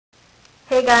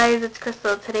Hey guys, it's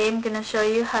Crystal. Today I'm going to show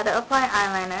you how to apply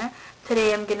eyeliner.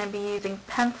 Today I'm going to be using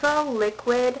pencil,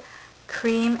 liquid,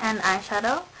 cream, and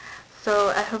eyeshadow.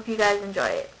 So I hope you guys enjoy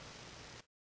it.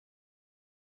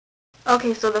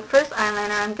 Okay, so the first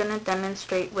eyeliner I'm going to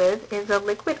demonstrate with is a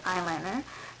liquid eyeliner.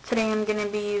 Today I'm going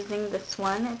to be using this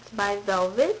one. It's by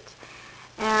Velvet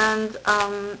and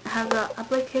has an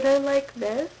applicator like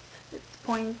this. It's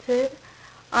pointed.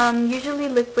 Usually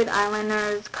liquid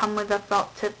eyeliners come with a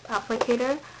felt tip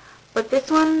applicator, but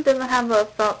this one doesn't have a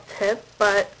felt tip,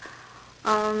 but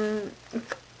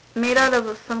it's made out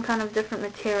of some kind of different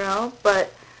material,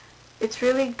 but it's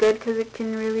really good because it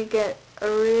can really get a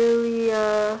really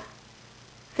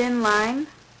thin line,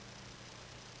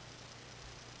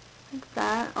 like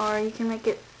that, or you can make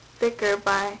it thicker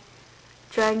by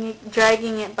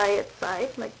dragging it by its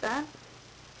side, like that.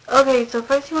 Okay, so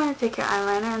first you want to take your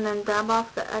eyeliner and then dab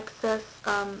off the excess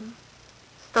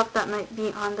stuff that might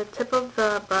be on the tip of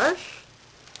the brush.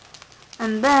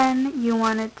 And then you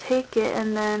want to take it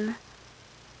and then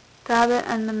dab it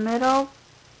in the middle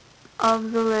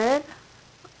of the lid,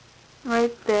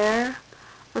 right there,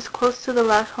 as close to the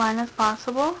lash line as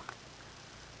possible.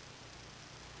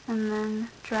 And then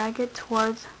drag it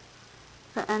towards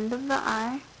the end of the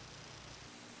eye.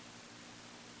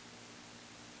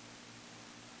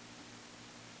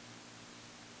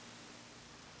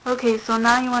 Okay, so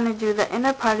now you want to do the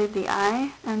inner part of the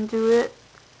eye and do it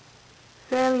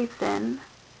fairly thin.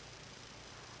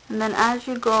 And then as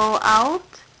you go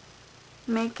out,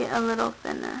 make it a little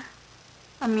thicker.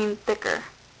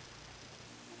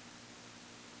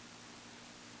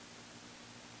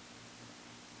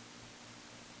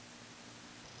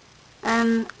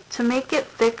 And to make it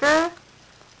thicker,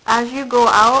 as you go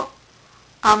out,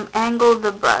 angle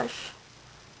the brush.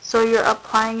 So you're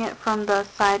applying it from the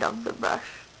side of the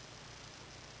brush.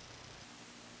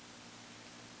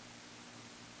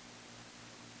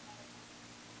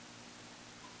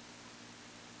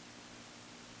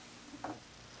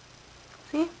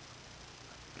 See?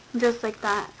 Just like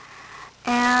that.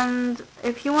 And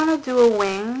if you want to do a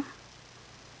wing,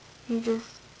 you just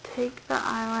take the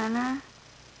eyeliner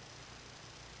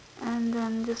and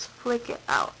then just flick it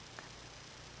out.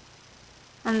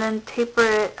 And then taper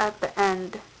it at the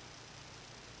end.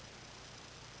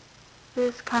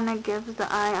 This kind of gives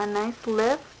the eye a nice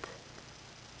lift.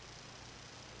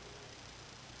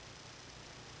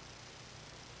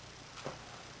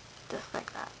 Just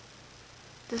like that.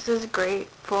 This is great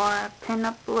for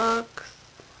pin-up looks,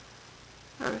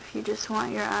 or if you just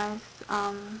want your eyes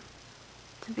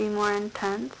to be more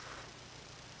intense.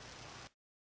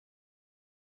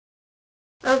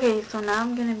 Okay, so now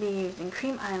I'm going to be using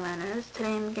cream eyeliners.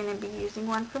 Today I'm going to be using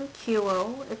one from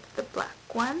QO. It's the black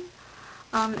one.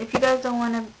 If you guys don't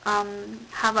want to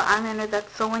have an eyeliner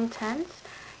that's so intense,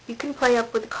 you can play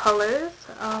up with colors.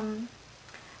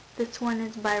 This one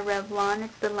is by Revlon.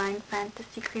 It's the Line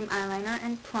Fantasy Cream Eyeliner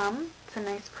in Plum. It's a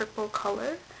nice purple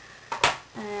color.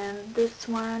 And this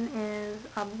one is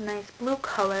a nice blue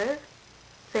color.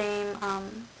 Same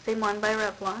one by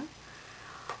Revlon.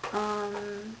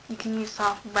 You can use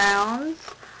soft browns.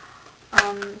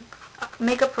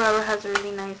 Makeup Forever has a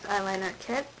really nice eyeliner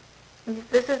kit.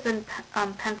 This is in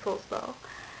pencils though.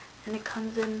 And it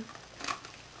comes in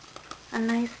a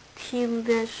nice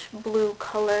tealish blue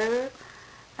color,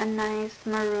 a nice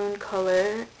maroon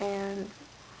color, and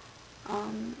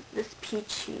this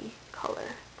peachy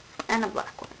color, and a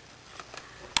black one.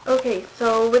 Okay,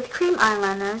 so with cream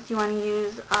eyeliners, you want to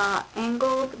use an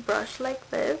angled brush like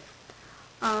this.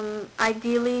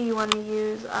 Ideally, you want to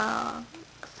use a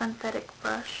synthetic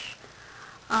brush.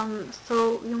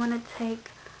 So you want to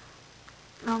take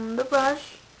the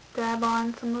brush, dab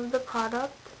on some of the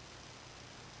product.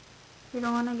 You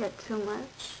don't want to get too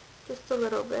much, just a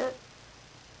little bit.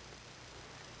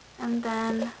 And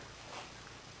then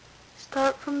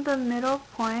start from the middle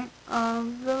point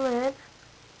of the lid,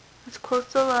 as close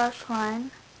to the lash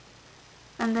line,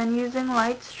 and then using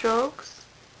light strokes,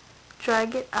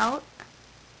 drag it out,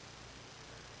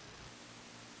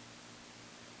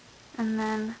 and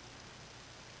then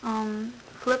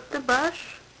flip the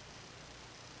brush,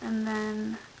 and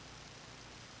then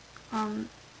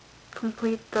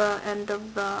complete the end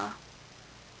of the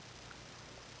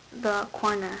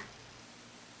corner.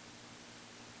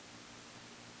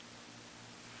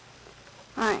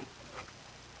 Alright,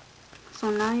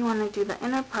 so now you want to do the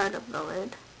inner part of the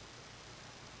lid.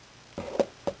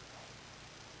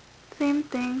 Same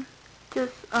thing,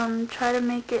 just try to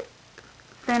make it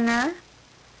thinner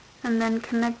and then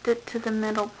connect it to the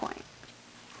middle point.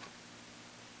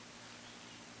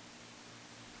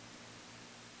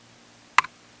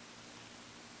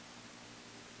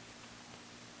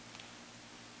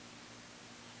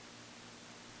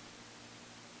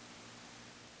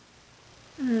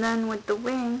 And then with the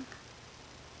wing,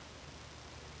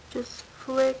 just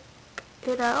flick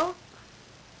it out,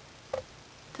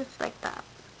 just like that.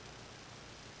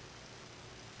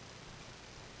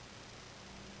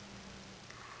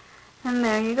 And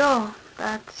there you go.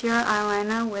 That's your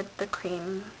eyeliner with the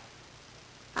cream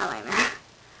eyeliner.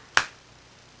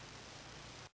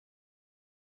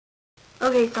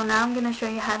 Okay, so now I'm going to show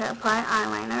you how to apply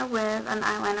eyeliner with an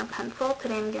eyeliner pencil.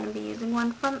 Today I'm going to be using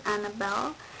one from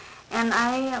Annabelle. And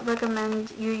I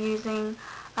recommend you using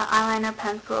an eyeliner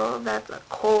pencil that's a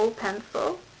kohl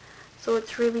pencil. So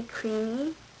it's really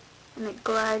creamy and it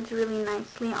glides really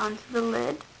nicely onto the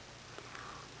lid.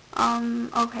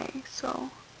 Okay, so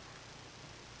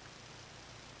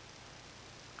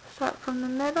start from the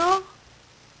middle.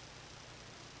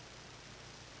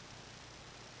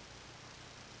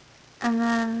 And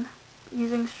then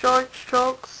using short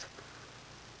strokes,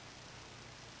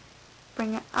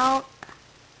 bring it out.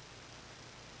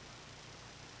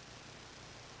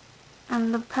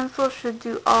 And the pencil should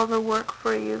do all the work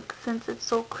for you since it's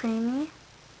so creamy.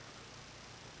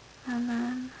 And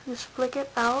then just flick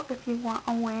it out if you want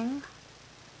a wing.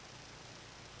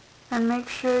 And make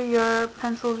sure your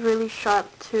pencil's really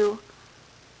sharp too,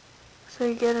 so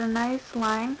you get a nice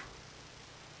line.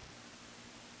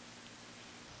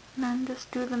 And then just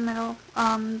do the middle,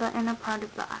 the inner part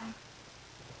of the eye.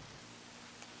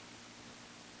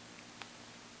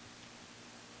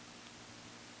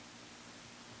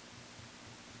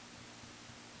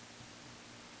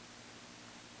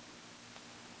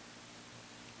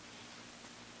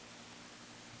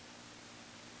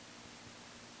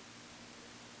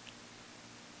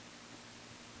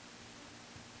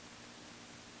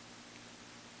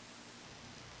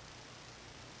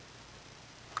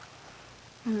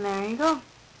 And there you go.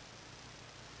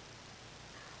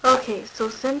 Okay, so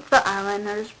since the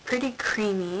eyeliner is pretty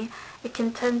creamy, it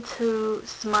can tend to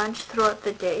smudge throughout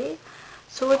the day.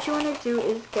 So what you want to do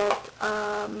is get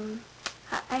an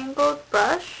angled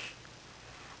brush,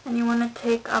 and you want to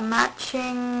take a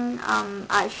matching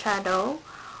eyeshadow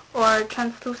or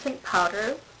translucent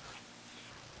powder,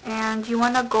 and you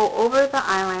want to go over the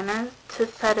eyeliner to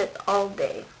set it all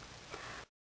day.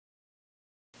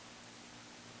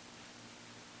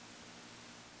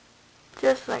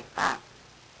 Just like that.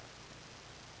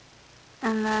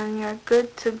 And then you're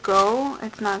good to go.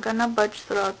 It's not gonna budge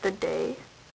throughout the day.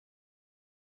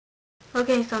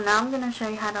 Okay, so now I'm gonna show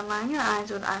you how to line your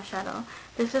eyes with eyeshadow.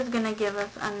 This is gonna give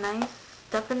us a nice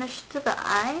definition to the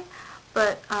eye,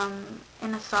 but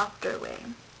in a softer way.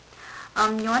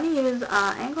 You want to use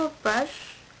an angled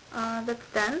brush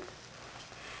that's dense.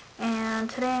 And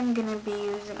today I'm gonna be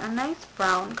using a nice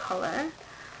brown color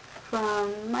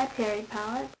from my Perry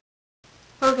palette.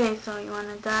 Okay, so you want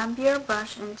to dab your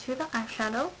brush into the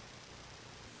eyeshadow,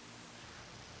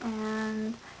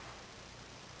 and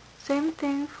same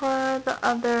thing for the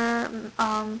other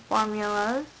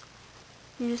formulas.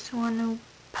 You just want to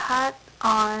pat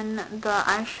on the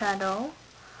eyeshadow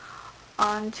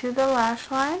onto the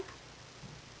lash line.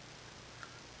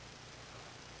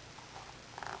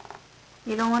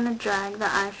 You don't want to drag the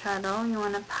eyeshadow, you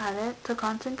want to pat it to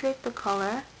concentrate the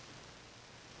color.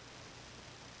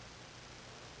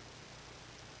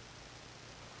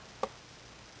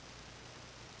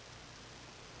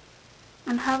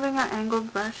 And having an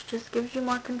angled brush just gives you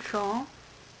more control.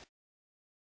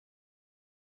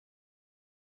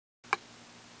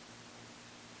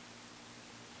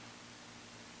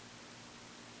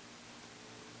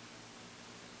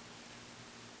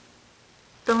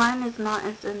 The line is not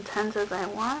as intense as I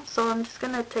want, so I'm just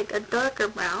going to take a darker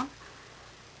brown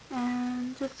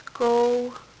and just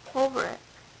go over it.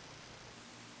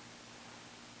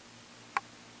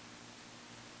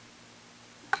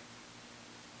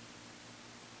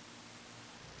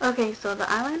 Okay, so the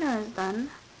eyeliner is done.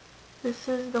 This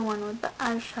is the one with the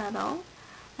eyeshadow,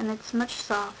 and it's much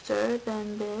softer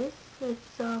than this.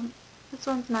 This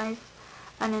one's nice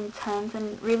and intense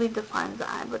and really defines the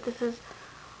eye, but this is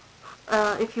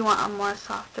if you want a more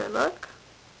softer look.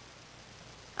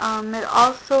 It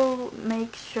also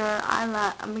makes your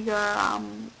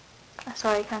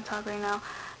sorry, I can't talk right now.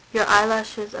 Your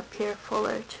eyelashes appear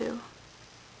fuller too.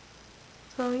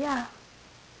 So yeah.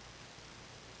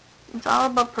 It's all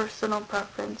about personal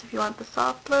preference. If you want the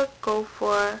soft look, go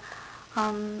for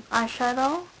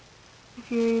eyeshadow.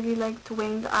 If you really like to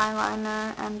wing the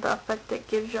eyeliner and the effect it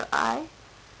gives your eye,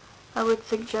 I would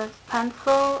suggest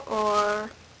pencil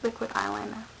or liquid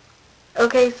eyeliner.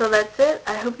 Okay, so that's it.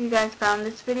 I hope you guys found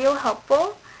this video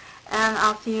helpful, and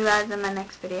I'll see you guys in my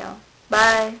next video.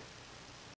 Bye!